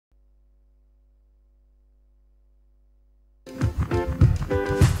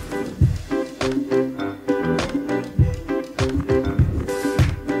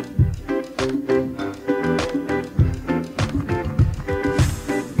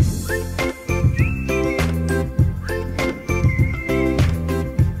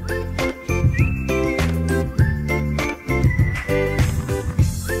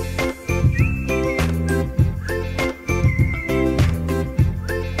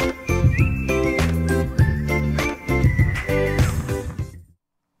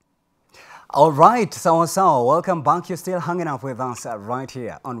All right, so welcome back. You're still hanging out with us right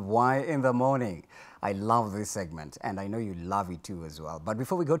here on Y in the Morning. I love this segment, and I know you love it too as well. But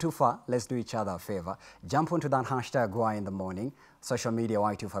before we go too far, let's do each other a favor. Jump onto that hashtag Y in the Morning, social media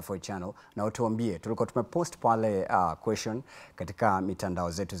Y254 channel, na utuambie. Tulikuwa tumepost pale question katika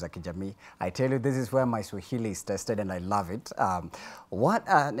mitandao zetu za kijamii. I tell you, this is where my Swahili is tested, and I love it.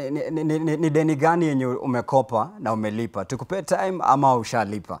 Ni deni gani yenye umekopa na umelipa? Tukupe time ama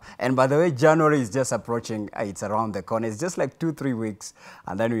ushalipa? And by the way, January is just approaching. It's around the corner. It's just like 2-3 weeks,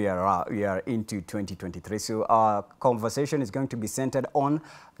 and then we are into 2023. So our conversation is going to be centered on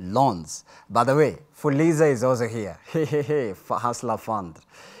loans. By the way, Fuliza is also here. For Hustler Fund.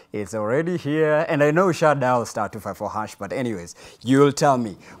 It's already here, and I know we shut down *254#, but anyways, you'll tell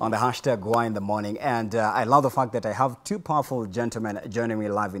me on the hashtag Y in the Morning. And I love the fact that I have two powerful gentlemen joining me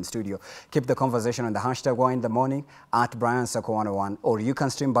live in studio. Keep the conversation on the hashtag Y in the Morning at Brian Sako 101, or you can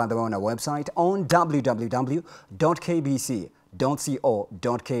stream by the way on our website on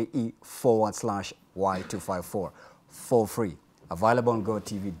www.kbc.co.ke/Y254 for free. Available on Go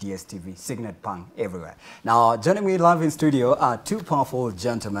TV, DSTV, Signet Pang, everywhere. Now, joining me live in studio are two powerful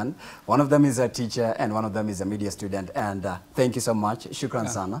gentlemen. One of them is a teacher and one of them is a media student. And thank you so much. Shukran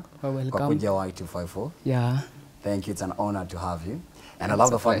sana. Welcome. Y254. Yeah. Thank you. It's an honor to have you. And I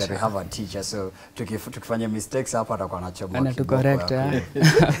love the fact that we have a teacher. So, tukifanya mistakes hapa atakuwa anachomoa. And to correct,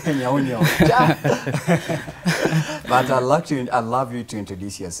 But I'd love you to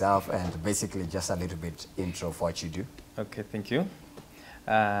introduce yourself and basically just a little bit intro of what you do. Okay, thank you.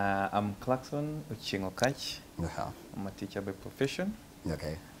 I'm Clarkson Uchingokach. I'm a teacher by profession.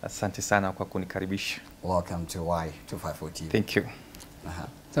 Okay. Asante sana kwa kunikaribisha. Welcome to Y254 TV. Thank you.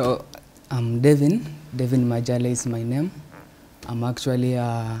 So, I'm Devin. Devin Majale is my name. I'm actually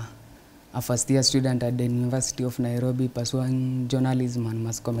a first year student at the University of Nairobi pursuing journalism and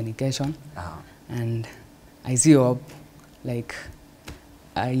mass communication. And I see hope, like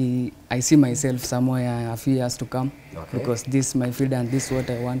I see myself somewhere a few years to come, because this is my field and this is what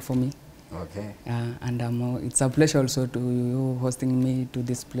I want for me. Okay. And it's a pleasure also to you hosting me to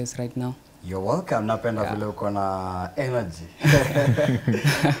this place right now. You're welcome. Napenda vile uko na energy.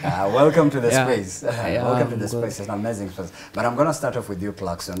 Welcome to the space. Welcome to the space. It's an amazing space. But I'm going to start off with you,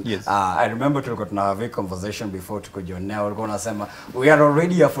 Clarkson. Yes. I remember tulikuwa tunahave conversation before tukujionea. Ulikuwa unasema we are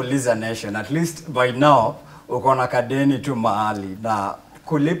already a Fuliza nation. At least by now uko na kadeni tu mahali na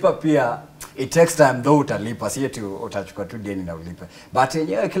kulipa pia. It takes time though utalipa, si eti utachukua tu deni na ulipe. But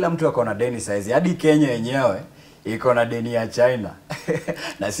yenyewe kila mtu ako na deni size. Hadi Kenya yenyewe iko na deni ya China.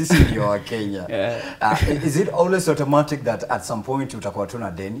 Na sisi ndio wa Kenya. Is it always automatic that at some point utakuwa tu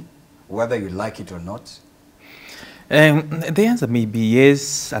na deni, whether you like it or not? The answer may be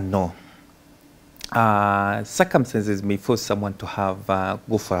yes and no. Circumstances may force someone to have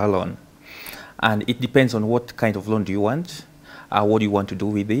go for a loan. And it depends on what kind of loan do you want, what do you want to do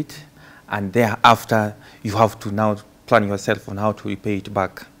with it. And thereafter, you have to now plan yourself on how to repay it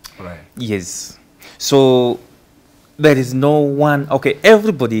back. Right. Yes. So there is no one, okay,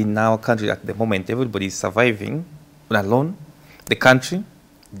 everybody in our country at the moment, everybody is surviving on a loan. The country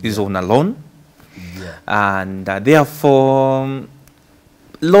is on a loan. Yeah. And therefore,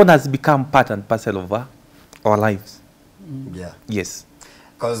 loan has become part and parcel of our lives. Yeah. Yes.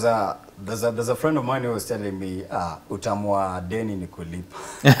 Because there's a friend of mine who was telling me, utamwa deni ni kulipa.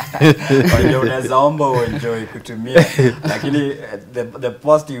 Unaweza omba uenjoy kutumia. Lakini the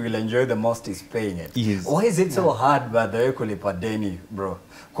most you will enjoy the most is paying it. Yes. Why is it so hard by the way kulipa deni, bro?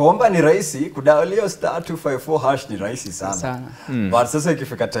 Kuomba ni rahisi, kudaulio *254# ni rahisi sana. But sasa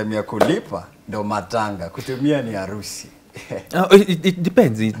ikifika time ya kulipa, ndo matanga. Kutumia ni harusi. It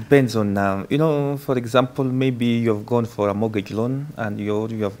depends. It depends on, you know, for example, maybe you have gone for a mortgage loan and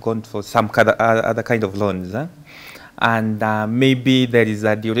you have gone for some other kind of loans. And maybe there is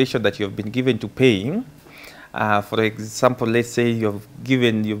a duration that you have been given to paying. For example, let's say you've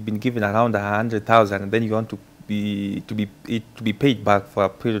been given around 100,000 and then you want to be paid back for a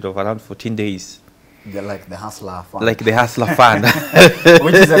period of around 14 days. They're like the Hustler Fund. Like the Hustler Fund.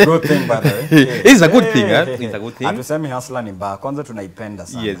 Which is a good thing, by the way. It's a good thing, It's a good thing. Hatusemi hustler ni mbaya. Kwanza tunaipenda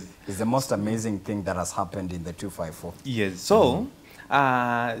sana. Yes. It's the most amazing thing that has happened in the 254. Yes. So,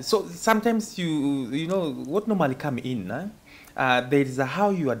 so sometimes you know what normally come in. There is how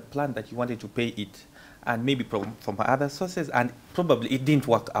you had planned that you wanted to pay it, and maybe from other sources, and probably it didn't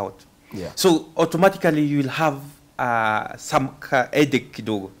work out. Yeah. So automatically you will have some headache.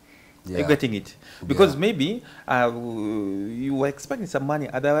 You're getting it because maybe you were expecting some money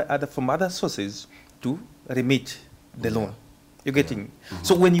from other sources to remit the loan. You're getting.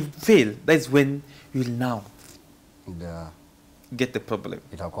 So when you fail, that's when you will now get the problem.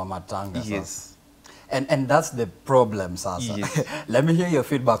 Itakuwa matanga sasa. Yes. And that's the problem, Sasa. Yes. Let me hear your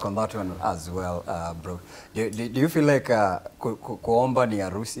feedback on that one as well, bro. Do you feel like kuomba ni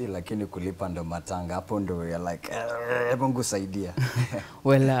harusi lakini kulipa ndo matanga? Hapo ndo you're like, Mungu saidia.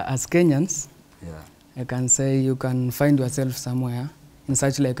 Well, as Kenyans, Yeah. I can say you can find yourself somewhere in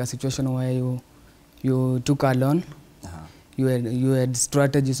such like a situation where you took a loan. You had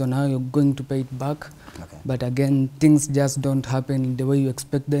strategies on how you're going to pay it back. Okay. But again, things just don't happen the way you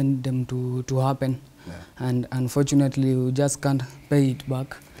expect them to happen. Yeah. And unfortunately, you just can't pay it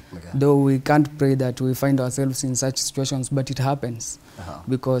back. Okay. Though we can't pray that we find ourselves in such situations, but it happens.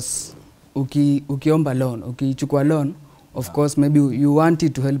 Because ukiomba loan, ukichukua loan, of course, maybe you want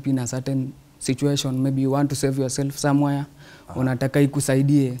it to help in a certain situation. Maybe you want to save yourself somewhere. Unataka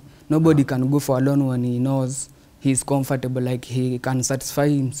ikusaidie. Nobody can go for a loan when he knows he's comfortable, like he can satisfy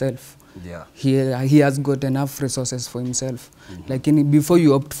himself. Yeah. He has got enough resources for himself. Like before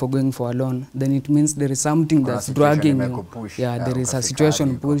you opt for going for a loan, then it means there is something that's dragging you. There is a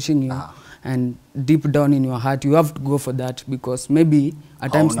situation pushing you. And deep down in your heart, you have to go for that because maybe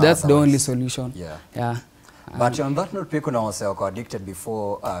at times that's the only solution. Yeah. But on that note, pia kuna wase wako addicted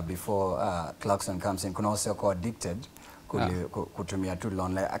before Clarkson comes in. Kuna wase wako addicted kutumia tu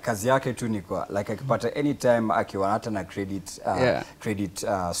loan. Like, kazi yake tu ni kwa like akipata anytime akiwa hata na credit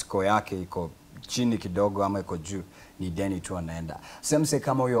score yake iko chini kidogo ama iko juu, ni deni tu anaenda. Semse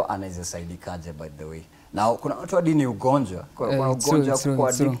kama huyo anaweza saidikaje by the way. Now kuna watu hadi ni ugonjwa. Kuna ugonjwa kwa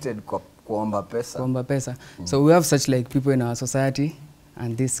addicted kwa kuomba pesa. Kuomba pesa. So we have such like people in our society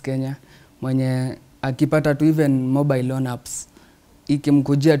and this Kenya mwenye akipata tu even mobile loan apps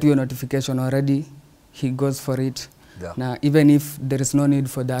ikimkujia tu notification already he goes for it. Yeah. Now, even if there is no need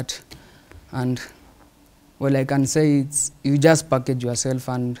for that, and well, I can say it's you just package yourself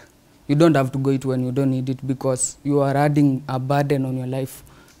and you don't have to go it when you don't need it because you are adding a burden on your life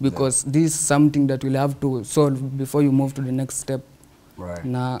because this is something that you'll have to solve before you move to the next step. Right.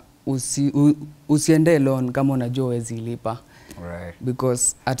 Na usiende loan kama unajua huwezi lipa. Right.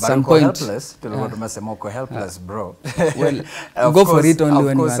 Because at some point helpless, tumesema uko helpless, bro. Well, go for it only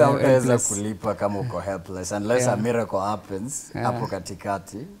when you are helpless. Kulipa kama uko helpless unless a miracle happens hapo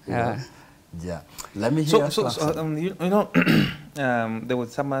katikati. Yeah. Let me hear. there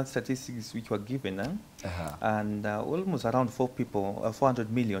was some statistics which were given, and almost around 400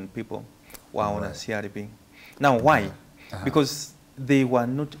 million people were on a CRB. Now, why? Because they were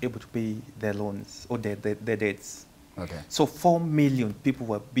not able to pay their loans or their debts. Okay. So 4 million people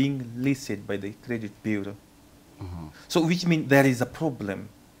were being listed by the credit bureau. So which means there is a problem.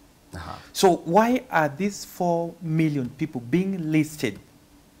 So why are these 4 million people being listed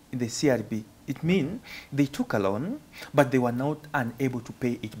in the CRB? It means they took a loan, but they were not unable to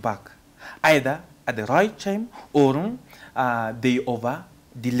pay it back, either at the right time or they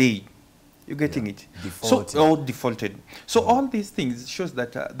over-delayed. You're getting it? Defaulted. Or defaulted. So all these things shows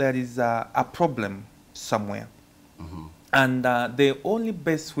that there is a problem somewhere. And the only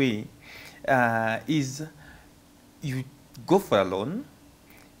best way is you go for a loan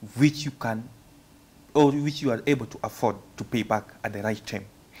which you can or which you are able to afford to pay back at the right time.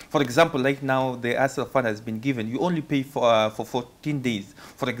 For example, like now the ASL fund has been given, you only pay for 14 days.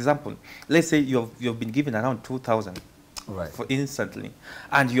 For example, let's say you've been given around 2,000 for instantly,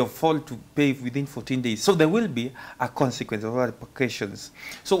 and you have failed to pay within 14 days. So there will be a consequence or repercussions.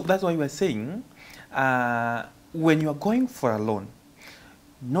 So that's why we are saying when you are going for a loan,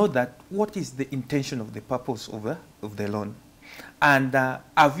 know that what is the intention of the purpose of the loan. And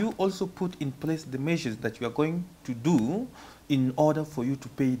have you also put in place the measures that you are going to do in order for you to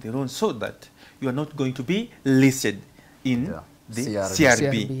pay the loan so that you are not going to be listed in the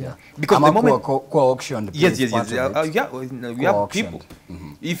CRB. Because the moment auction, yes, we have people.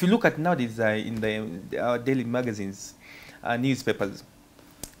 If you look at nowadays in our daily magazines, newspapers,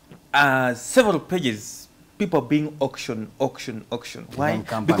 several pages, people being auction. Why?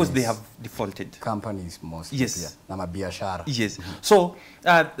 Because they have defaulted. Companies mostly. Yes. Yes. So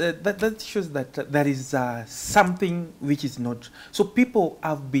that shows that there is something which is not. So people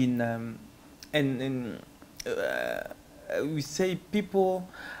have been, we say people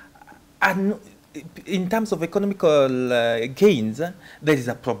are in terms of economical gains, there is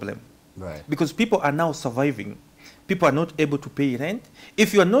a problem. Right. Because people are now surviving. People are not able to pay rent.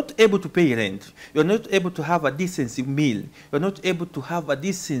 If you are not able to pay rent, you are not able to have a decency meal, you are not able to have a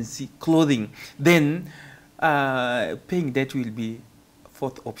decency clothing, then paying debt will be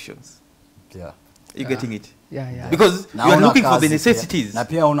fourth options. Yeah. You're getting it? Yeah. Because you are looking for the necessities. Na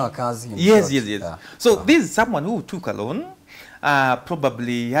pia una kazi. Yes. So this is someone who took a loan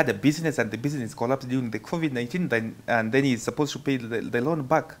probably he had a business and the business collapsed during the COVID-19, and then he's supposed to pay the loan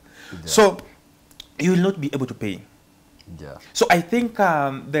back. Yeah. So you will not be able to pay. Yeah. So I think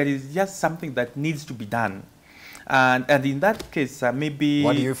there is just something that needs to be done. And in that case, maybe...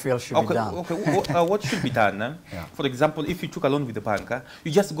 What do you feel should be done? Okay, what should be done? Yeah. For example, if you took a loan with the bank,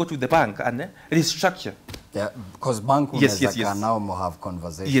 you just go to the bank and restructure. Yeah, because bank Yes. can now have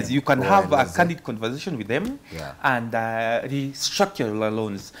conversation. Yes, you can have a candid conversation with them, yeah, and restructure your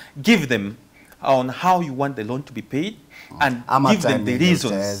loans. Give them on how you want the loan to be paid, and give them the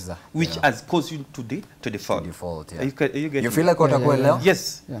reasons which has caused you to default. Yeah. You feel like what yeah.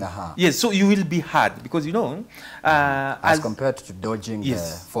 Yes. Yeah. Yes, so you will be hard because, you know, as compared to dodging the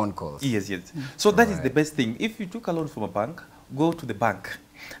phone calls. Yes. So that is the best thing. If you took a loan from a bank, go to the bank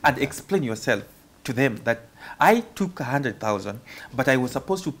and explain yourself to them that I took 100,000, but I was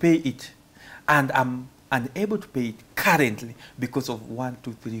supposed to pay it, and I'm unable to pay it currently because of 1,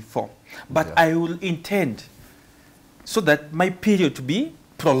 2, 3, 4. But I will intend so that my period to be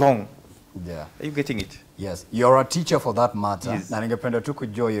prolonged. Yeah. Are you getting it? Yes. You're a teacher for that matter. Yes. Na ningependa tu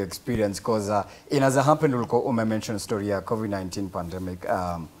kujua your experience because it has happened ume-mention story ya COVID-19 pandemic.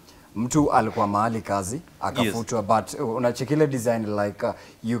 Mtu alikuwa mahali kazi, akafutwa, but unachekile design like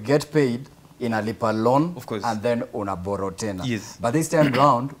you get paid, inalipa loan, and then unaborrow tena. Yes. But this time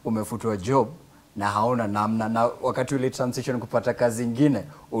round, umefutwa job, na hauna namna, na wakati ule transition kupata kazi ingine,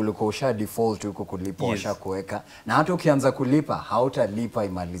 ulikuwa usha default huko kulipa, usha kuweka, na hata ukianza kulipa, hautalipa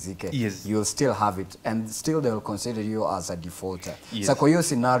imalizike. Yes. You'll still have it, and still they will consider you as a defaulter. Yes. So kwa hiyo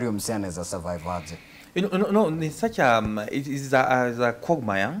scenario msiane za survive aje? No, it's such it is a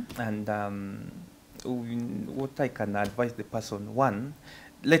quagmire, and what I can advise the person, one,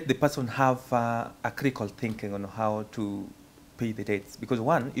 let the person have a critical thinking on how to pay the debts. Because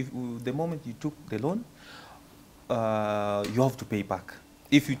one, if the moment you took the loan, you have to pay back.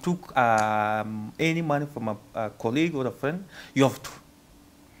 If you took any money from a colleague or a friend, you have to.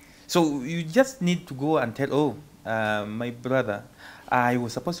 So you just need to go and tell, my brother, I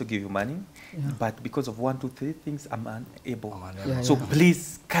was supposed to give you money, but because of 1, 2, 3 things, I'm unable. So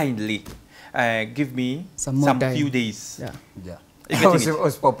please kindly give me some few days. Yeah. Yes,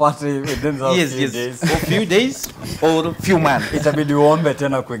 a few days or a few months. Itabidi uombe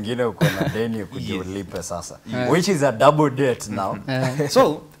tena kwingine uko na deni kujiulipe sasa. Which is a double debt now.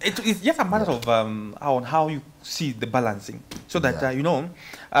 So it's just a matter of on how you see the balancing. So that, you know,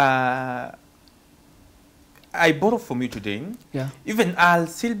 I borrow from you today. Even I'll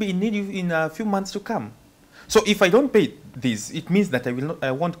still be in need in a few months to come. So if I don't pay this, it means that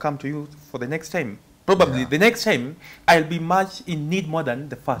I won't come to you for the next time. Probably the next time I'll be much in need more than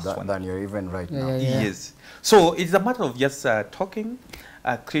the first one. Than you're even right now. Yes. So it's a matter of just talking,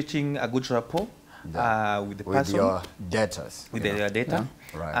 creating a good rapport with the person. With your debtors. With their data.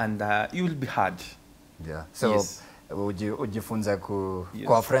 Right. And you will be hard. Yeah. So ujifunza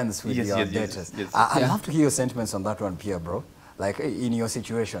kwa friends with your debtors. I'd love to hear your sentiments on that one, Pierre, bro. Like in your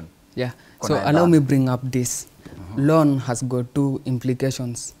situation. Yeah. So allow me bring up this. Loan has got 2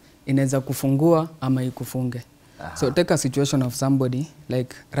 implications. Inaweza kufungua ama ikufunge. So take a situation of somebody,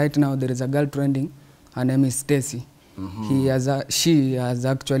 like right now there is a girl trending, her name is Stacy. She has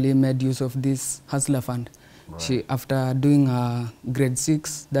actually made use of this hustler fund. She, after doing her grade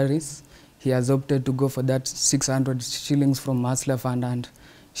 6, that is, he has opted to go for that 600 shillings from hustler fund, and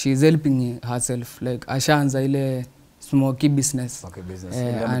she is helping herself, like ashaanza ile smoky business. Okay, business.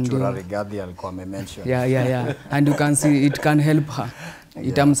 And yeah. And you can see it can help her.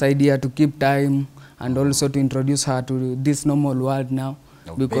 Itamsaidia to keep time and also to introduce her to this normal world now,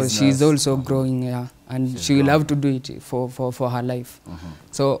 because she is also growing, and she will have to do it for her life.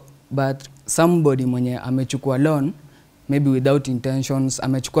 So, but somebody mwenye amechukua loan, maybe without intentions,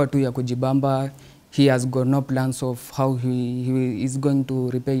 amechukua tu ya kujibamba, he has got no plans of how he is going to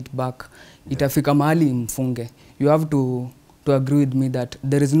repay it back. Itafika mahali mfunge. You have to agree with me that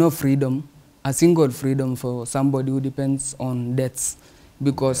there is no freedom, a single freedom for somebody who depends on debts,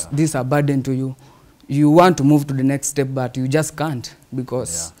 because these are burden to you. You want to move to the next step, but you just can't,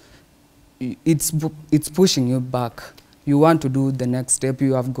 because it's pushing you back. You want to do the next step.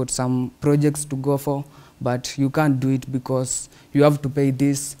 You have got some projects to go for, but you can't do it because you have to pay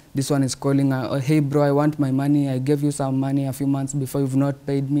this. This one is calling, hey bro, I want my money. I gave you some money a few months before, you've not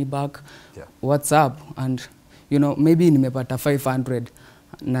paid me back. What's up? And you know, maybe nimepata 500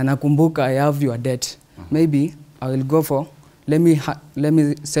 na nakumbuka I have your debt. Maybe I will go for, let me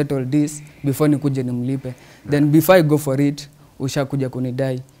settle this before nikuje nimlipe. Then before I go for it, ushakuja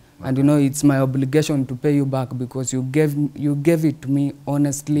kunidai. And you know, it's my obligation to pay you back because you gave it to me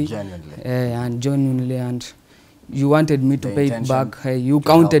honestly, genuinely. And genuinely, and you wanted me to The pay it intention back. Hey, you to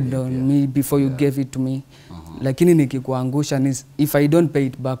counted help you, on yeah. me before you gave it to me. Lakini nikikuangusha, if I don't pay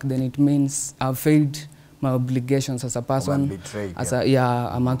it back, then it means I've failed my obligations as a person. Betrayed, as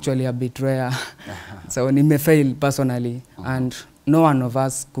I'm actually a betrayer. So nime fail personally, and no one of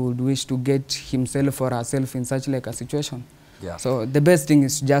us could wish to get himself or herself in such like a situation. Yeah. So the best thing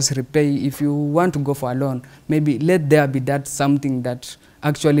is just repay. If you want to go for a loan, maybe let there be that something that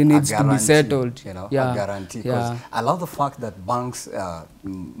actually needs to be settled. You know, yeah. a guarantee. Yeah. I love the fact that banks,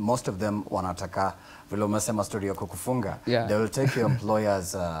 most of them wanataka vile umesema story ya kukufunga. Yeah. They will take your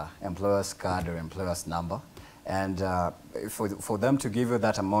employer's card or employer's number, and for them to give you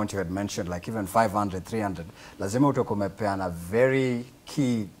that amount you had mentioned, like even 500, 300, lazima utakuwa umepeana very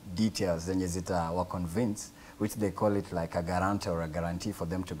key details zenye zita convince, which they call it like a guarantor or a guarantee for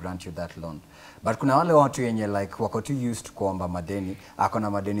them to grant you that loan. But kuna wale watu yenye like wako too used to kuomba madeni, akona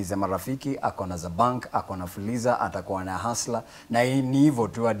madeni za marafiki, akona za bank, akona fuliza, atakuwa na hustler, na ni hivyo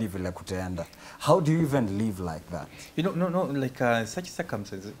tu hadi vile kutaenda. How do you even live like that? You know, no, like such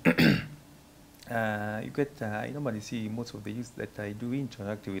circumstances, you get, you normally see most of the youth that I do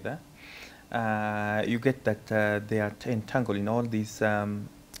interact with, you get that they are entangled in all these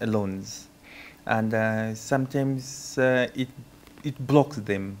loans. And sometimes it blocks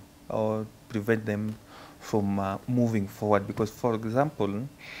them or prevent them from moving forward, because, for example, you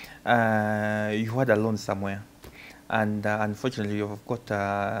had a loan somewhere, and unfortunately you have got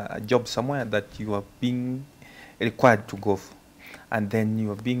a job somewhere that you are being required to go for, and then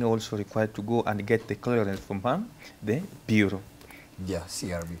you are being also required to go and get the clearance from the bureau. Yeah,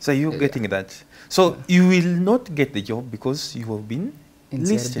 CRB. So you're getting that. So you will not get the job because you have been In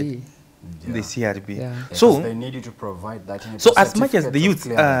listed. CRB. The CRB. Yeah. So they need you to provide that. So as much as the youth,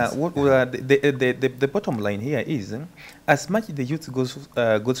 what the bottom line here is, as much as the youth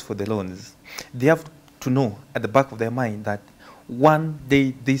goes for the loans, they have to know at the back of their mind that one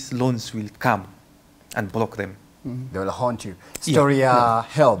day these loans will come and block them. They will haunt you. Story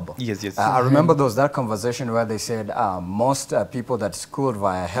help. Yes, yes. I remember there was that conversation where they said most people that schooled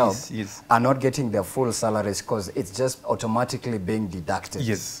via help yes. are not getting their full salaries because it's just automatically being deducted.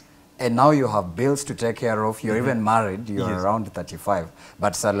 Yes. And now you have bills to take care of. You're even married. You're Yes. around 35,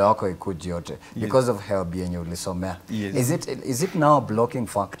 but salary yako ikuji yote because of help yenye ulisomea. Yes. Is it now a blocking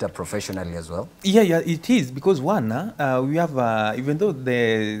factor professionally as well? Yeah, it is, because one, we have, even though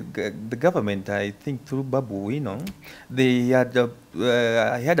the government, I think through Babu, they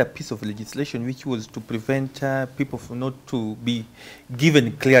had a piece of legislation which was to prevent people from not to be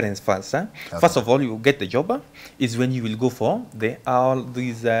given clearance first. Okay. First of all, you get the job is when you will go for all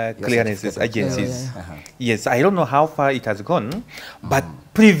these clearances agencies. Yeah. Yes, I don't know how far it has gone, but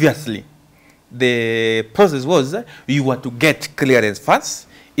previously the process was you were to get clearance first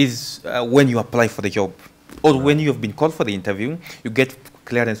is when you apply for the job, or when you have been called for the interview, you get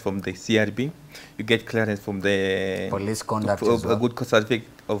clearance from the CRB, you get clearance from the police conduct as well. A good certificate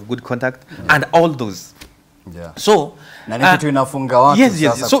of good conduct, and all those. Yeah. So yes.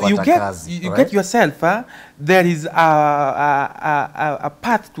 So you get yourself. There is a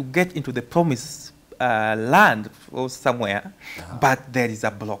path to get into the promised land or somewhere, but there is a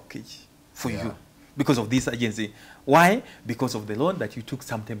blockage for you because of this agency. Why? Because of the loan that you took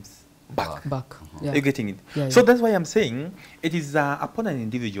sometimes back. Yeah. You're getting it. Yeah, so that's why I'm saying it is upon an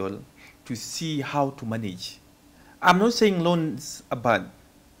individual to see how to manage. I'm not saying loans are bad.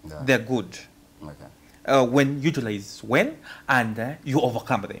 Yeah. They're good. Okay. When utilized well and you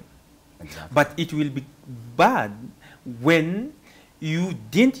overcome them. Exactly. But it will be bad when you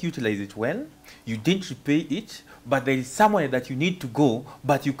didn't utilize it well, you didn't repay it, but there is somewhere that you need to go,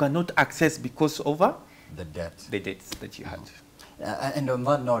 but you cannot access because of the debts that you had. And on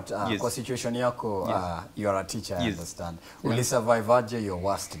that note, Yes. kwa situation yako, Yes. you are a teacher, I Yes. understand. Yeah. Ulisurvive aje your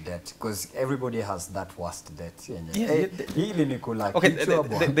worst debt? Because everybody has that worst debt. Hili ni kula Okay, kichwa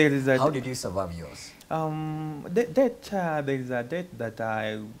bwana. there is a How did you survive yours? There is a debt that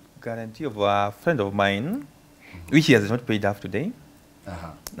I guarantee of a friend of mine, which he has not paid off today.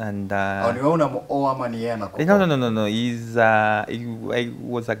 And Ni wewe unamuoa ama ni yeye anakupa? no. I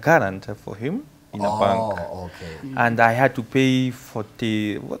was a guarantor for him in a bank. Oh, okay. And I had to pay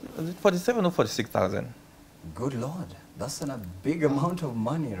 47 or 46,000. Good Lord, that's a big amount of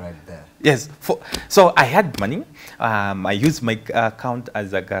money right there. Yes. So I had money. I used my account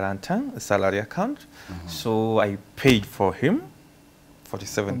as a guarantor, a salary account. So I paid for him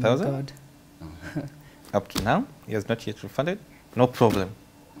 47,000. Oh my God. Up to now, he has not yet refunded. No problem.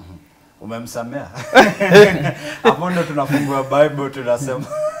 Umemsamea? Hapo ndo tunafungua Bible tunasema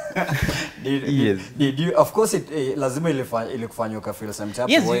Did you, of course, lazima ilikufanya ukafeel some type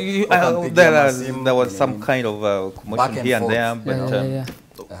Yes, of way. there was some kind of commotion here and there, but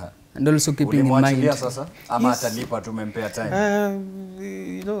and also keeping in mind. Sasa ama atalipa tumempea time.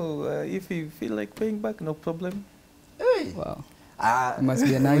 You know, if you feel like paying back, no problem. Hey. Wow. You must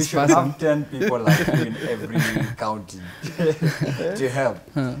be a nice we should person. have 10 people like you in every county to help.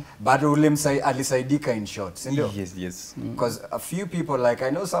 But alisaidika in short, sindio? Yes. Because a few people, like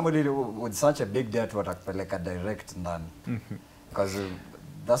I know somebody with such a big debt watakupeleka direct ndani. Because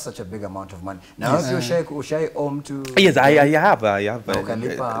that's such a big amount of money. Now, if you share home to... Yes, I have. I have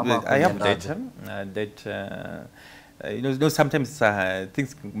debt. You know, sometimes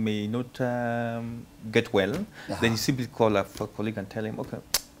things may not get well. Then you simply call a colleague and tell him, okay,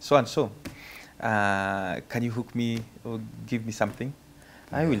 so and so, can you hook me or give me something?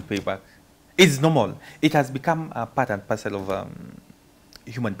 I will pay back. It's normal. It has become a part and parcel of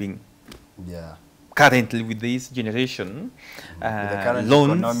human being. Yeah. Currently, with this generation,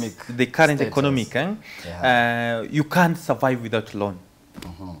 the current economic, you can't survive without loan.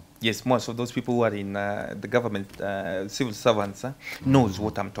 Yes, most of those people who are in the government, civil servants, knows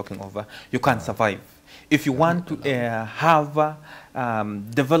what I'm talking over. You can't survive. If you want to have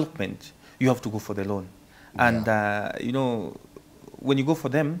development, you have to go for the loan. And, you know, when you go for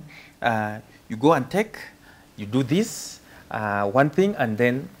them, you go and take, you do this, one thing, and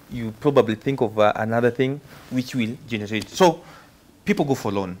then you probably think of another thing which will generate. So people go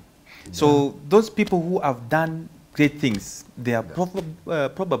for loan. So those people who have done great things, they are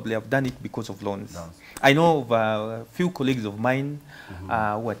probably have done it because of loans. I know of a few colleagues of mine who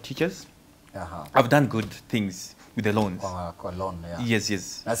are teachers, have done good things with the loans.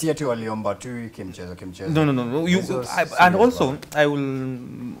 Yes. Na si ati waliomba tu kimchezo. No. And also, I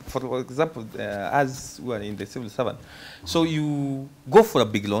will, for example, as we are in the civil servant, so you go for a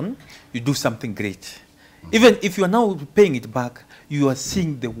big loan, you do something great. Even if you are now paying it back, you are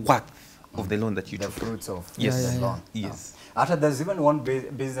seeing the worth of the loan that you took. The fruits of the loan. Yes. After there's even one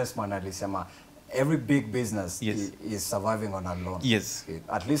businessman alisema, every big business is surviving on a loan. Yes.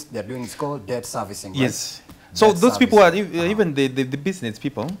 At least they're doing, it's called debt servicing. Yes. Right? So debt those people are, servicing. even the business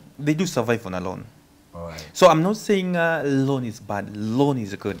people, they do survive on a loan. Right. So I'm not saying loan is bad. Loan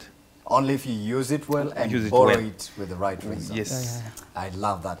is good. Only if you use it well and borrow it with the right reason. Yes. I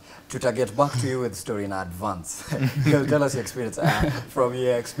love that. To get back to you with the story in advance, you'll tell us your experience. From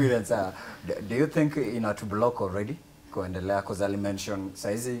your experience, do you think to block already? Kuendelea, because I mentioned,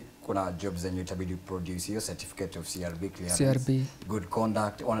 saizi kuna jobs zenye itabidi produce hiyo certificate of CRB clearance, good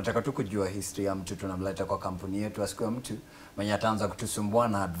conduct. Wanataka tu kujua history ya mtu tunamleta kwa kampuni yetu, asikuwe mtu mwenye ataanza kutusumbua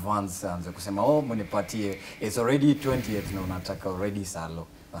na advance, aanze kusema oh munipatie, it's already 20th na unataka already salo.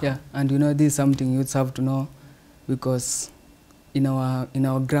 Yeah, and you know, this is something youths have to know, because in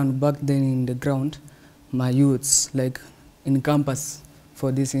our ground, back then in the ground, my youths, like in campus,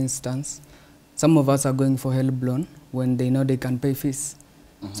 for this instance, some of us are going for help loan when they know they can pay fees.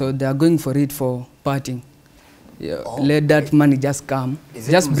 So they are going for it for partying. Yeah, let that money just come.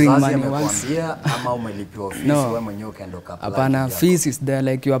 Just bring money once. No, apana, fees is there,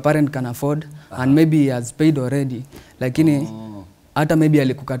 like your parent can afford, and maybe he has paid already. Like hata maybe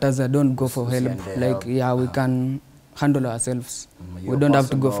alikukataza, don't go for help. Like we can handle ourselves. We don't have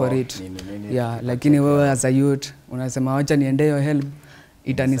to go for it. Yeah, lakini wewe as a youth unasema wacha niende hiyo help,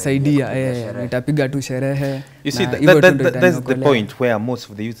 itanisaidia, nitapiga tu sherehe. You see, that's the point where most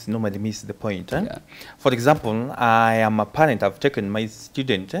of the youths normally miss the point. For example, I am a parent. I've taken my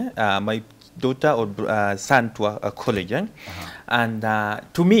student, my daughter or son to a college, and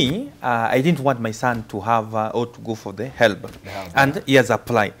to me, I didn't want my son to have or to go for the help, and he has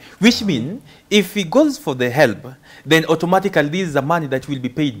applied, which means if he goes for the help, then automatically this is the money that will be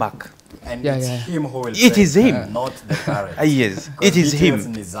paid back. And it's him who will it is him, not the parent. Yes, it is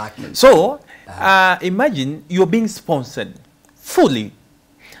him. So imagine you're being sponsored fully,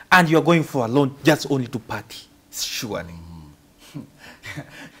 and you're going for a loan just only to party. Surely.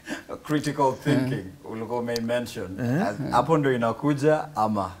 Critical thinking, Ulikopa may mention. Hapo ndo inakuja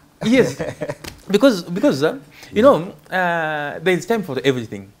ama. Yes, because you know, there is time for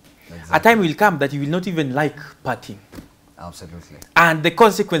everything. Exactly. A time will come that you will not even like partying. Absolutely. And the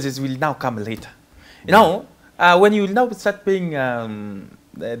consequences will now come later. You know, when you will now start paying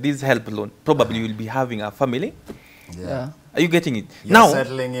this help loan, probably you will be having a family. Yeah. Are you getting it? You're now,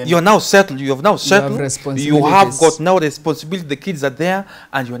 settling in. you're now settled. You have now settled. You have got now responsibility. The kids are there,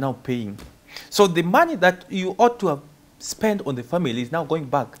 and you're now paying. So the money that you ought to have spent on the family is now going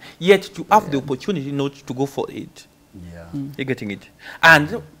back. Yet to have the opportunity not to go for it. Yeah. You're getting it.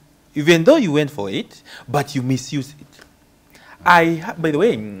 And even though you went for it, but you misuse it. By the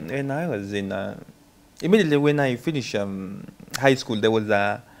way, when I was in, immediately when I finished high school, there was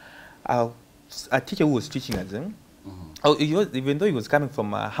a teacher who was teaching us. Oh, even though he was coming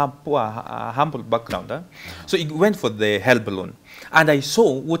from a humble background, so he went for the help loan. And I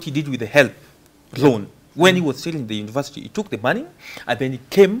saw what he did with the help loan. When he was still in the university, he took the money and then he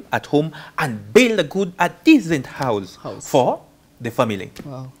came at home and built a decent house for the family.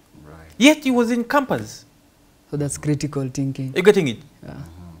 Wow. Right. Yet he was in campus. So that's critical thinking. You're getting it? Yeah.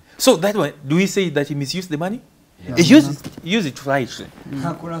 So that way, do we say that he misused the money? Yeah. He used it rightly.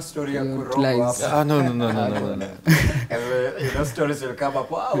 Hakuna story ya You're kurongo lies. hapa. No. You know, stories will come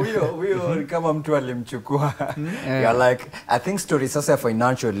up. Wow, huyo kama mtu alimchukua. You're like, I think stories sasa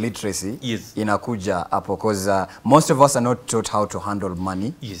financial literacy inakuja hapo, because most of us are not taught how to handle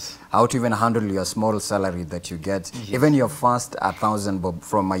money. Yes. How to even handle your small salary that you get. Even your first 1,000 bob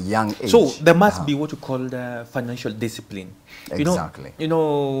from a young age. So there must be what you call financial discipline. Exactly.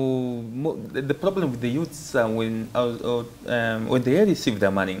 The problem with the youths when they receive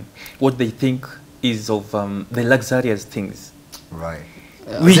their money, what they think is of the luxurious things. Right.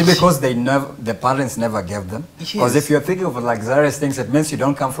 Is it because the parents never gave them? Because if you're thinking of luxurious things, it means you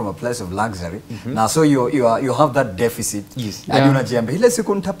don't come from a place of luxury. Now, so you have that deficit. Yes. And unajiambia ile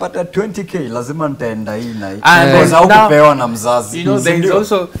siku nitapata 20k lazima nitaenda hii na hii. And because haukupewa na mzazi. There is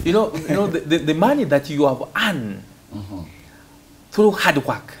also the money that you have earned through hard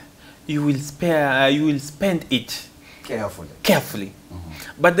work, you will spend it carefully.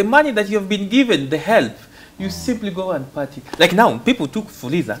 But the money that you have been given, the help, you simply go and party. Like now, people took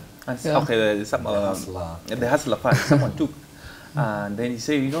Fuliza and the hustler part, someone took, and then he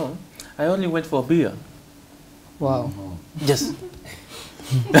said, I only went for a beer. Wow. Just.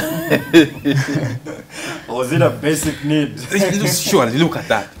 Was it a basic need? Surely, look at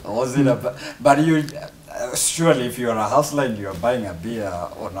that. Was it but you, surely if you're a hustler and you're buying a beer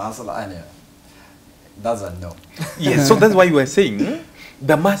on a hustler, that's a no. Yes, so that's why you were saying,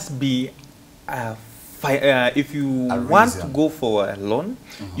 there must be if you want to go for a loan,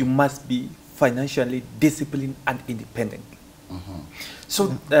 you must be financially disciplined and independent. So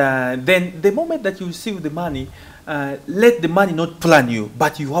then the moment that you receive the money, let the money not plan you,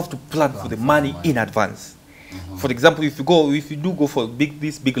 but you have to plan for the money in advance. For example, if you do go for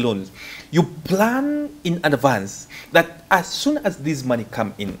these big loans, you plan in advance that as soon as this money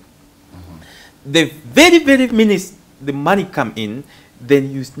come in, the very minute the money come in,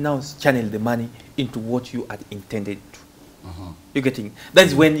 then you now channel the money into what you had intended to. You're getting?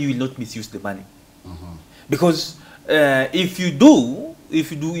 That's when you will not misuse the money. Because if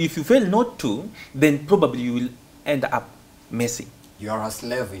you fail not to, then probably you will end up messy. You are a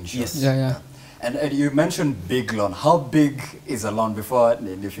slave in short. Yes. Yeah. And you mentioned big loan. How big is a loan before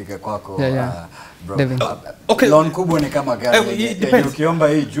nifike kwako? Bro. Okay. Loan kubwa ni kama gani? It depends. Ukiomba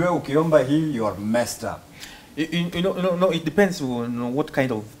hii, jue ukiomba hii, you are messed up. It depends on what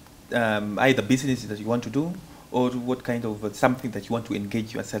kind of either business that you want to do, or what kind of something that you want to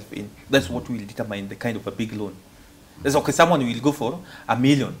engage yourself in. That's what will determine the kind of a big loan. There's someone will go for $1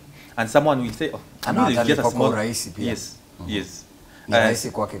 million, and someone will say, oh, $1 million is just a small. Yes. Ni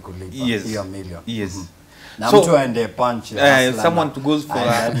rahisi kwake kulipa hiyo million. Yes. Na mtu aende punch someone to go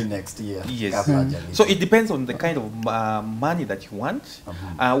for next year. Yes. So it depends on the kind of money that you want.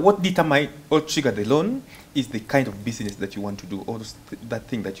 What determine or trigger the loan is the kind of business that you want to do, or that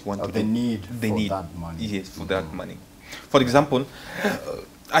thing that you want to do. The need for that money. Yes, for that money. For example,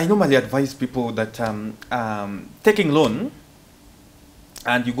 I normally advise people that taking loan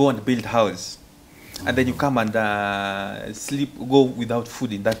and you go and build house, and then you come and go without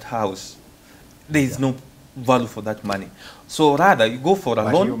food in that house, there is no value for that money. So rather you go for a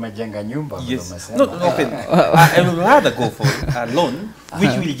loan. Umejenga nyumba. Yes. I would rather go for a loan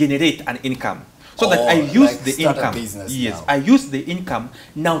which will generate an income. So that I use the income. Yes, I use the income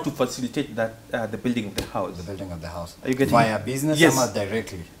now to facilitate that the building of the house. The building of the house. Are you getting via business? Yes. Or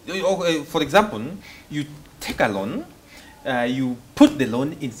directly? For example, you take a loan. You put the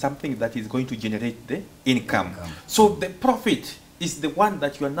loan in something that is going to generate the income. So the profit is the one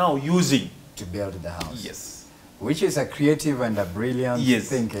that you are now using to build the house. Yes. Which is a creative and a brilliant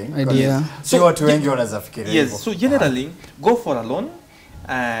thinking. Idea. So what to enjoy as a fikiri. Yes. So generally, go for a loan,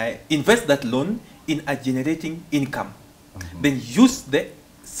 invest that loan in a generating income. Then use the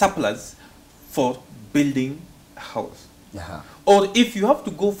surplus for building a house. Or if you have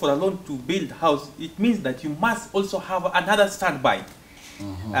to go for a loan to build a house, it means that you must also have another standby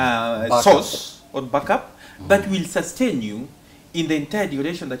source or backup that will sustain you in the entire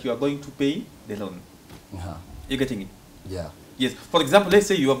duration that you are going to pay the loan. You're getting it? Yeah. Yes. For example, let's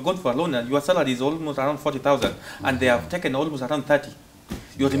say you have gone for a loan and your salary is almost around 40,000 and they have taken almost around 30.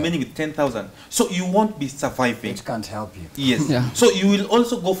 You're remaining with 10,000. So you won't be surviving. It can't help you. Yes. Yeah. So you will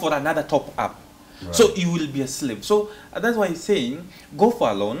also go for another top up. Right. So you will be a slave. So that's why he's saying go for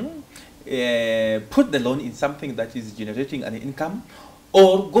a loan, put the loan in something that is generating an income,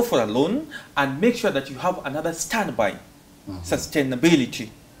 or go for a loan and make sure that you have another standby sustainability,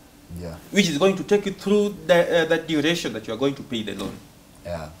 which is going to take you through that duration that you are going to pay the loan.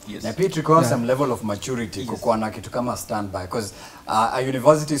 Yeah. Yes. Na pia tukiwa some level of maturity kukuwa na kitu kama standby, because a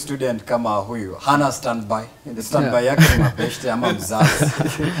university student kama huyu hana standby. The standby yake ni mabeshte ama mzazi.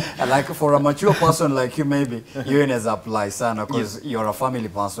 Like for a mature person like you, maybe you inaweza apply sana because you're a family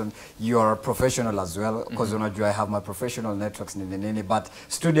person, you're a professional as well, because unajua I have my professional networks nini, but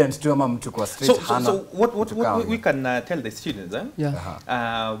students tu ama mtu kwa street hana. So what we can tell the students,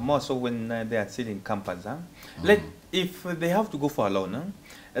 more so when they are still in campus, if they have to go for a loan,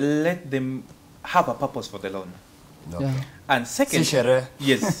 let them have a purpose for the loan. Okay. And second,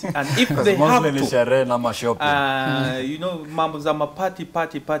 yes, and if they have to, you know, mamuzama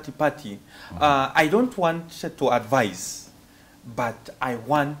party. I don't want to advise, but I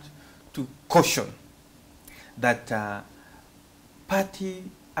want to caution that party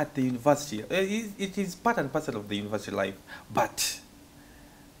at the university, it is part and parcel of the university life, but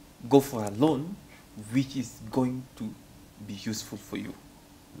go for a loan which is going to be useful for you.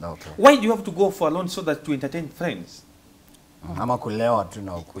 Okay. Why do you have to go for a loan so that to entertain friends?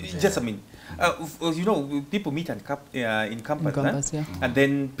 Just I mean, you know, people meet in campus, and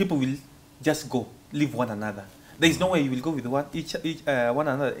then people will just go, leave one another. There is no way you will go with one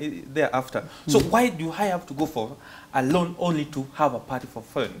another thereafter. So why do I have to go for a loan only to have a party for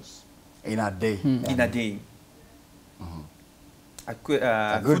friends? In a day. In a day. A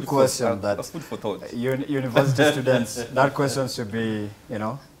good question. That food for thought. University students, that question should be, you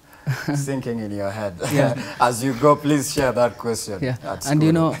know, sinking in your head. As you go, please share that question. And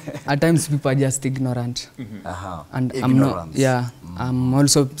you know, at times people are just ignorant. And ignorance. I'm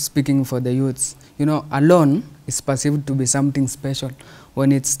also speaking for the youths. You know, a loan is perceived to be something special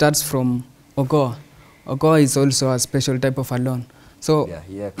when it starts from Okoa. Okoa is also a special type of a loan. So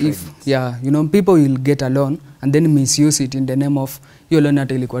you know, people will get a loan and then misuse it in the name of hiyo loan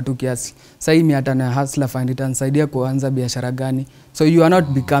hata ilikuwa tu kiasi. Sasa hii hata na hustler fund itanisaidia kuanza biashara gani? So you are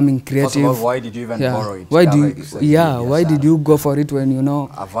not becoming creative. First of all, why did you even borrow it? Why did you go for it when you know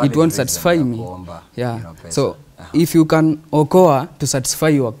it won't satisfy me? So if you can Okoa to satisfy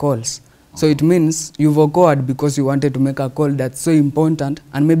your calls, so it means you've Okoa'd because you wanted to make a call that's so important,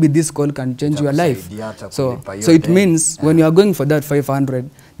 and maybe this call can change your life. So it means when you are going for that 500,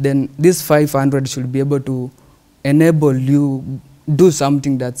 then this 500 should be able to enable you do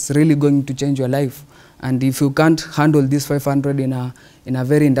something that's really going to change your life. And if you can't handle this 500 in a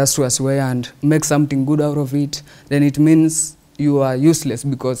very industrious way and make something good out of it, then it means you are useless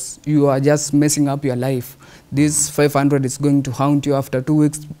because you are just messing up your life. This 500 is going to haunt you after 2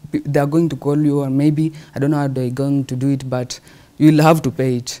 weeks. They are going to call you, or maybe, I don't know how they're going to do it, but you'll have to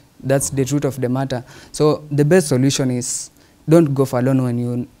pay it. That's the truth of the matter. So the best solution is don't go for a loan when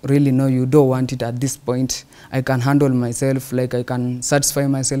you really know you don't want it at this point. I can handle myself, like I can satisfy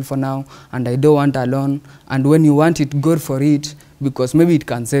myself for now, and I don't want a loan. And when you want it, go for it, because maybe it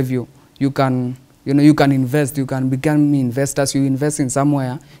can save you. You can, you know, you can invest, you can become investors, you invest in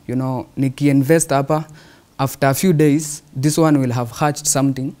somewhere, you know, niki invest hapa. After a few days, this one will have hatched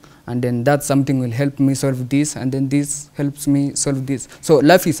something, and then that something will help me solve this, and then this helps me solve this. So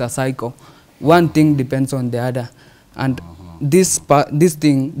life is a cycle. One thing depends on the other. And this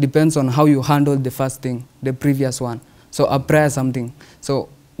thing depends on how you handle the first thing, the previous one. So apply something. So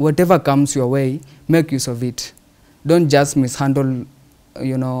whatever comes your way, make use of it. Don't just mishandle,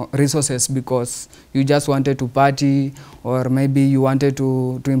 you know, resources because you just wanted to party, or maybe you wanted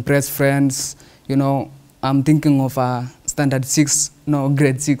to impress friends, you know. I'm thinking of a standard 6, no,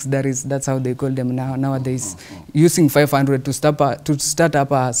 grade 6, that's how they call them nowadays, using 500 to start up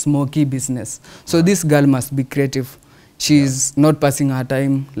a smoky business. So this girl must be creative. She's not passing her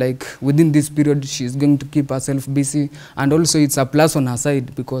time, like within this period she's going to keep herself busy, and also it's a plus on her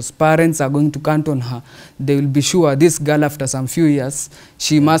side because parents are going to count on her. They will be sure this girl after some few years,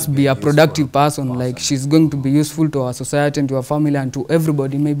 she must be a productive person, like she's going to be useful to our society and to our family and to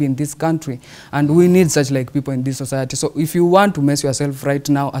everybody maybe in this country, and we need such like people in this society. So if you want to mess yourself right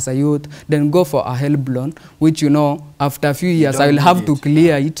now as a youth, then go for a help loan, which you know after a few years I will have to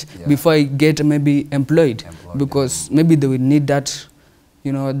clear it before I get maybe employed because maybe they will need that,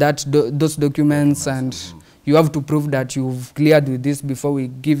 you know, those documents, and you have to prove that you've cleared with this before we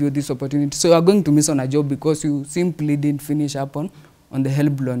give you this opportunity. So you are going to miss on a job because you simply didn't finish up on the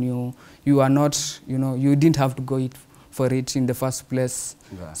help loan. You are not, you know, you didn't have to go for it in the first place.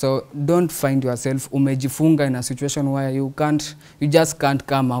 Yeah. So don't find yourself umejifunga in a situation where you just can't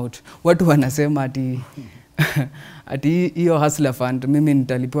come out. Watu wanasema ati hiyo hustler fund mimi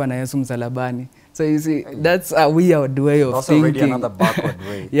nitalipiwa na Yesu msalabani. So you see, that's a weird way of thinking. Already another backward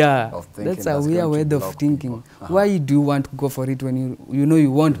way yeah, of thinking. That's a weird way of thinking. Why do you want to go for it when you know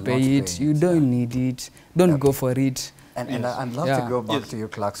you won't pay it? You don't need it. Don't go for it. And I'd love to go back to you,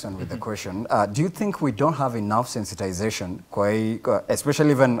 Clarkson, with the question. Do you think we don't have enough sensitization,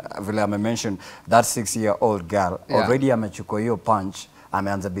 especially even, vile mentioned, that 6-year-old girl, already amechukua hiyo punch,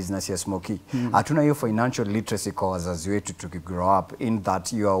 ameanza business ya smoky. Hatuna hiyo financial literacy kwa wazazi wetu tukigrow up, in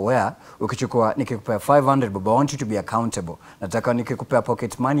that you are aware, ukichukua, nikikupea 500, but I want you to be accountable. Nataka nikikupea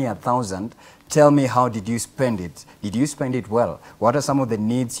pocket money 1,000, tell me how did you spend it? Did you spend it well? What are some of the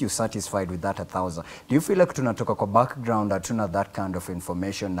needs you satisfied with that 1,000? Do you feel like tunatoka kwa background hatuna that kind of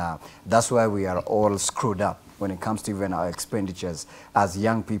information? That's why we are all screwed up when it comes to even our expenditures as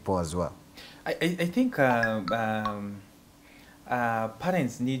young people as well. I think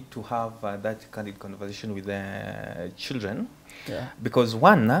parents need to have that kind of conversation with their children, because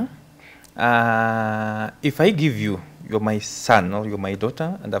one, if I give you, you're my son or you're my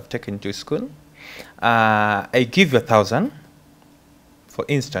daughter, and I've taken you to school, I give you 1,000, for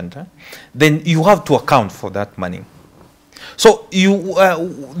instance, then you have to account for that money. So you,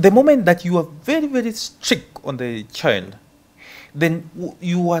 the moment that you are very, very strict on the child, then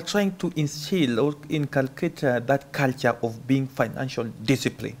you are trying to instill or inculcate that culture of being financial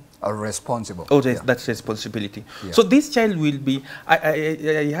discipline. Or responsible. Oh, that's responsibility. Yeah. So this child will be,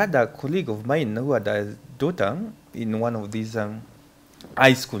 I had a colleague of mine who had a daughter in one of these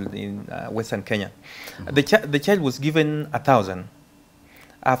high school in Western Kenya. The child was given 1,000.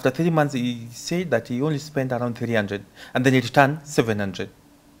 After 3 months, he said that he only spent around 300, and then he returned 700.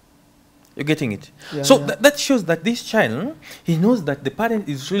 You're getting it? Yeah, so yeah. That shows that this child, he knows that the parent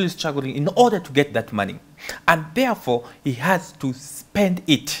is really struggling in order to get that money. And therefore, he has to spend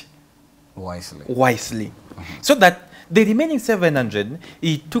it wisely. So that the remaining 700,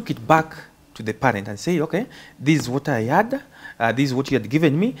 he took it back to the parent and say, okay, this is what I had, this is what you had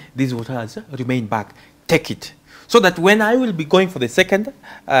given me, this is what has remained back. Take it. So that when I will be going for the second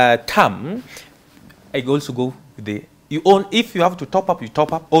term, I also go with the, if you have to top up, you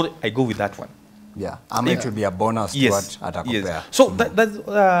top up, or I go with that one. Yeah, I mean, it will be a bonus to what atakupea. Yes. So that's,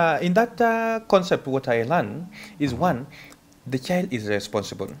 in that concept, what I learned is, one, the child is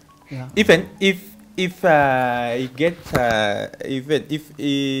responsible. Yeah. Even if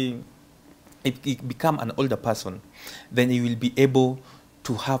he become an older person, then he will be able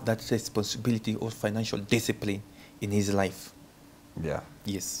to have that responsibility or financial discipline in his life. Yeah.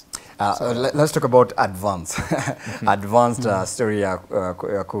 Yes. Let's talk about advance. Advanced story ya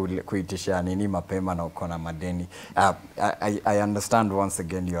kuitisha nini mapema na uko na madeni. I understand once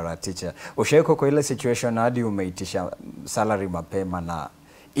again you're a teacher. Ushaiko kwa ile situation hadi umeitisha salary mapema na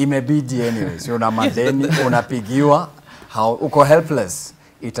imebidi anyways. Una madeni, unapigiwa, uko helpless,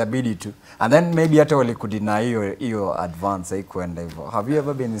 itabidi tu. And then maybe hata walikudina hiyo advance haikuenda hivyo. Have you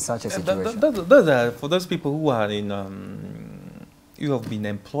ever been in such a situation? Those are for those people who are in you have been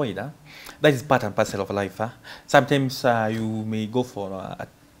employed, that is part and parcel of life. Sometimes you may go for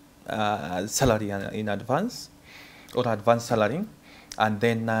a salary in advance, or advance salary, and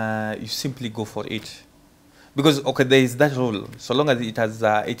then you simply go for it. Because, okay, there is that rule. So long as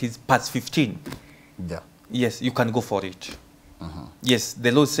it is past 15, yes, you can go for it. Yes,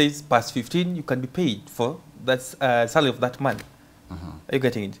 the law says past 15, you can be paid for that salary of that month. Are you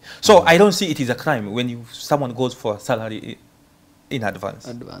getting it? So I don't see it is a crime when someone goes for a salary in advance.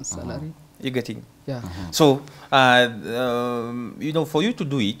 Advance salary. You're getting? Yeah. So, you know, for you to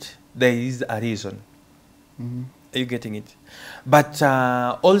do it, there is a reason. Are you getting it? But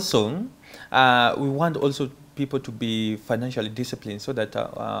also, we want also people to be financially disciplined so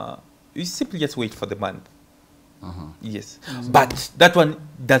that you simply just wait for the month. Yes. But that one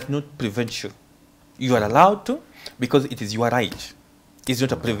does not prevent you. You are allowed to, because it is your right. It's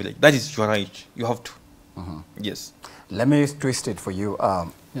not a privilege. That is your right. You have to. Yes. Let me twist it for you.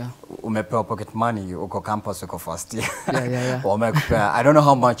 Umepewa pocket money, uko campus, uko first year. I don't know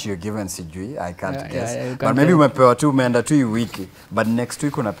how much you're given, sijui. I can't guess. But maybe umepewa tu, umeenda tu hii wiki. But next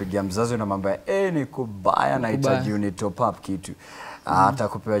week unapigia mzazi unamwambia, ni kubaya na hitaji uni top up kitu.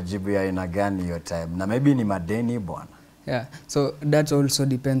 Atakupewa jibu ya aina gani hiyo time? Na maybe ni madeni bwana. Yeah. So that also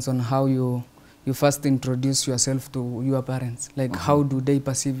depends on how you you first introduce yourself to your parents, like how do they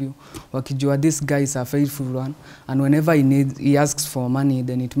perceive you. Wakijua this guy is a faithful one, and whenever he asks for money,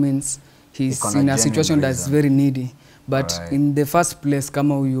 then it means he's in a situation that's very needy. But in the first place,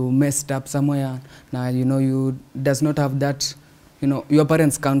 kama you messed up somewhere, now you know you does not have that, you know, your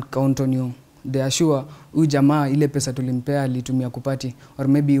parents can't count on you. They are sure huyu jamaa ile pesa tulimpea alitumia kupati, or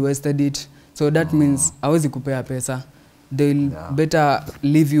maybe he wasted it. So that means hawezi kupea pesa. They'll better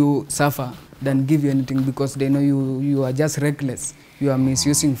leave you suffer than give you anything, because they know you are just reckless. You are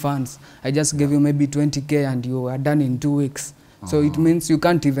misusing funds. I just gave you maybe 20K and you are done in 2 weeks. So it means you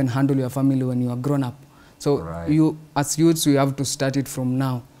can't even handle your family when you are grown up. So you, as youths, you have to start it from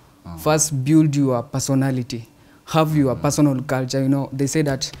now. First, build your personality. Have your personal culture. You know, they say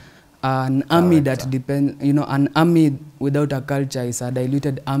that an army that depends, you know, an army without a culture is a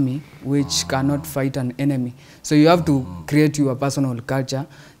diluted army which cannot fight an enemy. So you have to create your personal culture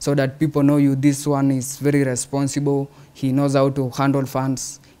so that people know you. This one is very responsible. He knows how to handle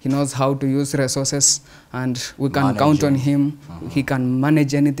funds. He knows how to use resources, and we can count on him. He can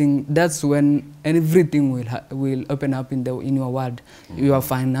manage anything. That's when everything will open up in your world, your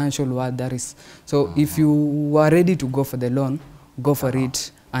financial world. That is. So if you are ready to go for the loan, go for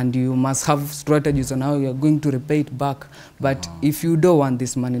it. And you must have strategies on how you are going to repay it back. But if you don't want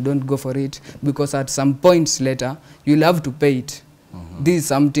this money, don't go for it, because at some points later, you'll have to pay it. This is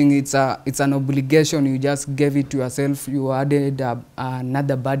something, it's an obligation. You just gave it to yourself. You added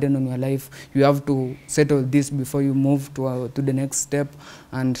another burden on your life. You have to settle this before you move to the next step.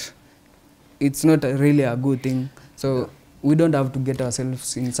 And it's not really a good thing. So we don't have to get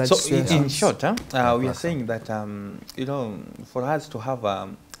ourselves in such situations. So in short, we are saying that, you know, for us to have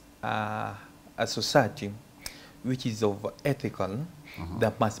a society which is of ethical,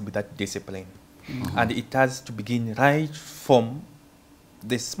 there must be that discipline. And it has to begin right from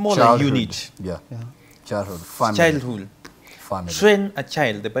the smaller unit. Childhood. Family. Train a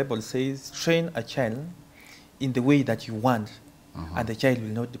child. The Bible says, train a child in the way that you want, and the child will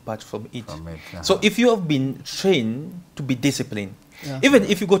not depart from it. So if you have been trained to be disciplined, even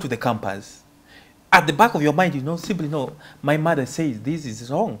if you go to the campus, at the back of your mind, you know, simply know, my mother says this is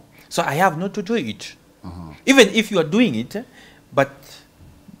wrong, so I have not to do it. Even if you are doing it, but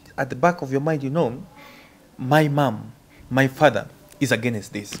at the back of your mind, you know, my mom, my father is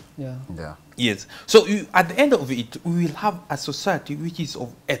against this. Yes. So at the end of it, we will have a society which is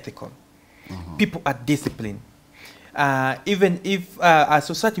of ethical. People are disciplined. Even if a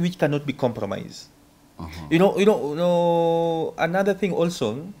society which cannot be compromised. You know, another thing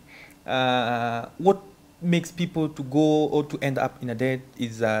also, what makes people to go or to end up in a debt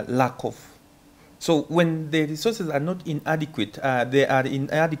is lack of. So when the resources are not inadequate, they are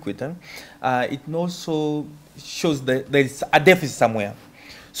inadequate, it also shows that there is a deficit somewhere.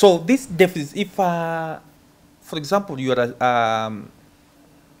 So this deficit, if, for example, you are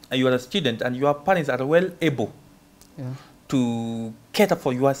a student and your parents are well able to cater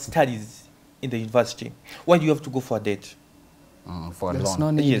for your studies in the university, why do you have to go for a debt? For a loan. No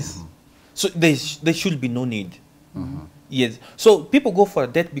need. Yes. So there should be no need. Yes. So people go for a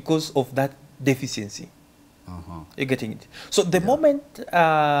debt because of that deficiency. You're getting it? So the moment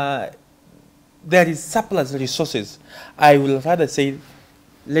there is surplus resources, I will rather say,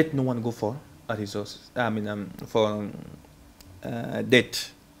 let no one go for a resource. I mean, for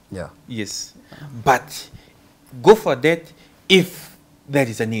debt. Yes. But go for debt if there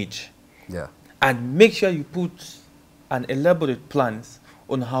is a need. And make sure you put an elaborate plans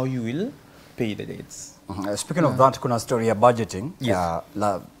on how you will pay the debts. Speaking of that, kuna story ya budgeting.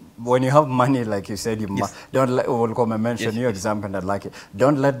 When you have money, like you said, you don't let, Ulikopa mentioned your example, and I like it.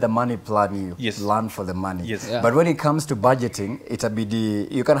 Don't let the money plan you. Plan for the money. But when it comes to budgeting,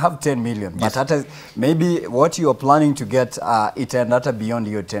 you can have 10 million, but maybe what you are planning to get, it and beyond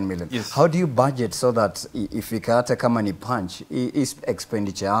your 10 million. How do you budget so that if you come and punch, is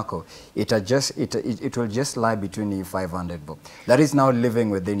expenditure yako, it will just lie between you 500 bob. That is now living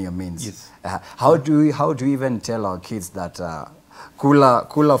within your means. How do we even tell our kids that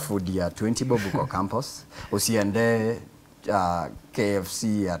kula food ya 20 bob kwa campus, usiende KFC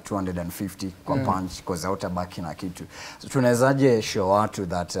ya 250 kwa punch kwa hautabaki na kitu. So tunawezaje show watu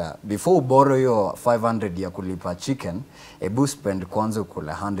that before you borrow your 500 ya kulipa chicken, ebu spend kwanza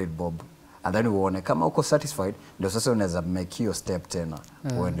kula 100 bob, and then uone kama uko satisfied, ndio sasa unaweza make your step tena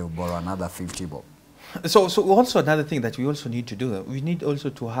uende borrow another 50 bob. So also another thing that we also need to do, we need also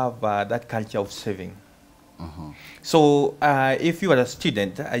to have that culture of saving. So if you are a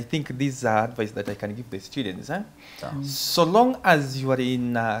student, I think this is advice that I can give the students. So long as you are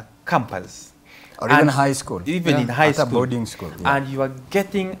in campus, Or even high school. Even in high school. Boarding school. Yeah. And you are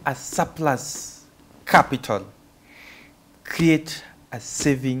getting a surplus capital. Create a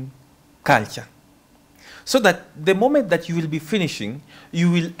saving culture. So that the moment that you will be finishing,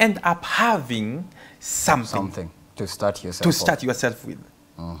 you will end up having something to start yourself with.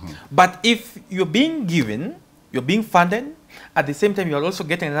 But if you're being given, you're being funded, at the same time you're also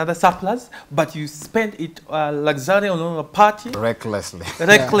getting another surplus, but you spend it luxury on a party. Recklessly.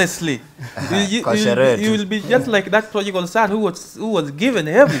 you will be just like that prodigal son who was given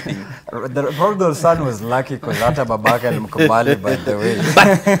everything. The prodigal son was lucky because hata babake alimkubali, by the way.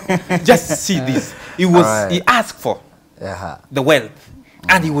 But just see this. He asked for the wealth,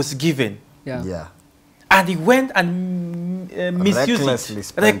 and he was given. Yeah. And he went and misused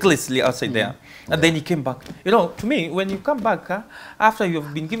it recklessly outside there. And then he came back. You know, to me, when you come back, after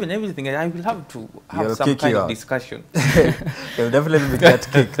you've been given everything, I will have to have some kind of discussion. You'll definitely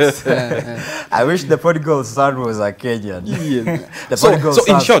get kicked. I wish the prodigal son was a Kenyan. So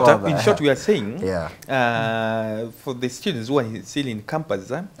in short, we are saying, for the students who are still in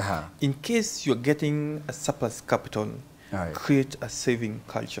campus, in case you're getting a surplus capital, create a saving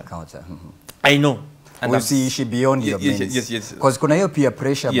culture. I know. And usiishi beyond your means. Yes. Because kuna hiyo peer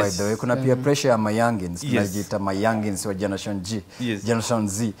pressure, by the way. Kuna peer pressure ya mayangins. Tunajiita mayangins wa Generation G. Generation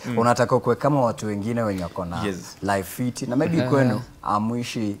Z. Unataka ukue kama watu wengine wenye wako na life fit. Na maybe kwenu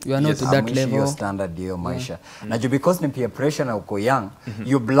amuishi your standard hiyo maisha. Na because ni peer pressure na uko young,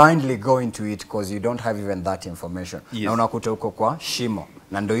 you blindly go into it because you don't have even that information. Na unakuta uko kwa shimo.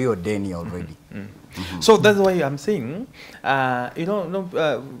 Na ndio hiyo deni already. So that's why I'm saying, you know,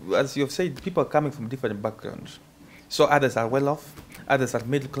 as you've said, people are coming from different backgrounds. So others are well off, others are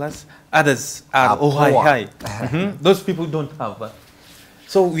middle class, others are high. Those people don't have.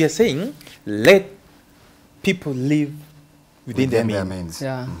 So we are saying, let people live within their means.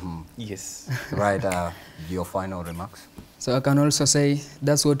 Yes. Right. Your final remarks. So I can also say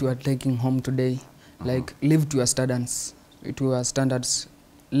that's what we are taking home today. Like, live to your standards.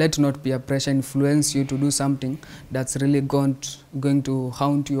 Let not peer pressure influence you to do something that's really going to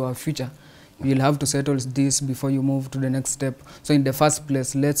haunt your future. You'll have to settle this before you move to the next step. So in the first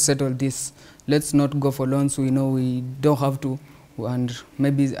place, let's settle this. Let's not go for loans we know we don't have to, and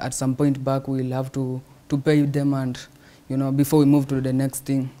maybe at some point back we'll have to pay them, and before we move to the next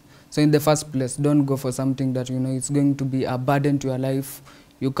thing. So in the first place, don't go for something that it's going to be a burden to your life.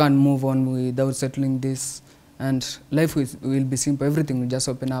 You can't move on without settling this. And life will be simple. Everything will just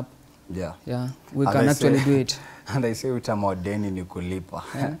open up. We can actually do it. And I say utamadeni ni kulipa.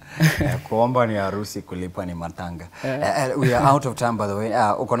 Kuomba ni harusi, kulipa ni matanga. We are out of time, by the way.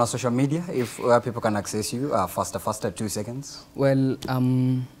 Uko na social media, if people can access you, faster, 2 seconds. Well,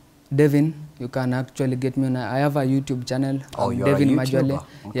 Devin, you can actually get me on. I have a YouTube channel. You're Devin a YouTuber?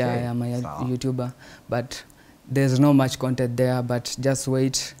 Okay. Yeah, I am a YouTuber. But there's not much content there, but just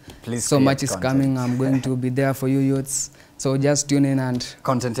wait. Please, so much is coming. I'm going to be there for you youths. So just tune in and...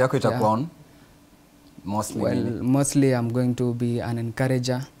 Content yako itakuwa on? Mostly? Well, mostly I'm going to be an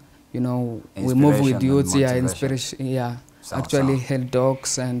encourager. We move with youths, inspiration. Actually health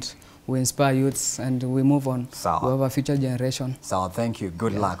talks, and we inspire youths and we move on. We have a future generation. So thank you.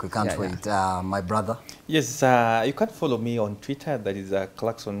 Good luck. We can't wait. My brother? Yes, you can follow me on Twitter. That is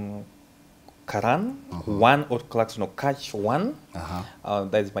Clarkson Karan, one or Clarkson or Catch one.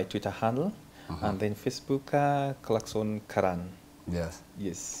 That is my Twitter handle. And then Facebook, Clarkson Karan.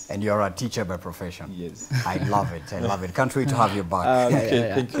 Yes. And you're a teacher by profession. Yes. I love it. Can't wait to have you back.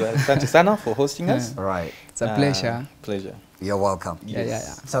 Okay, thank you. Thank you, Sana, for hosting us. Right. It's a pleasure. Pleasure. You're welcome.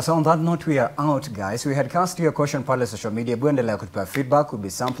 Yes. So on that note, we are out, guys. We had cast your question pale social media. Buendelea kutupa feedback. We'll be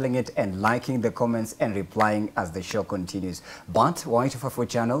sampling it and liking the comments and replying as the show continues. But Y254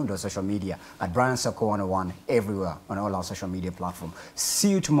 channel, the social media at Brian Sako 101 everywhere on all our social media platforms. See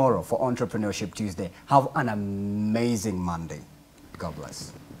you tomorrow for Entrepreneurship Tuesday. Have an amazing Monday. God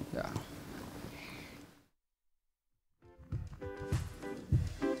bless. Yeah.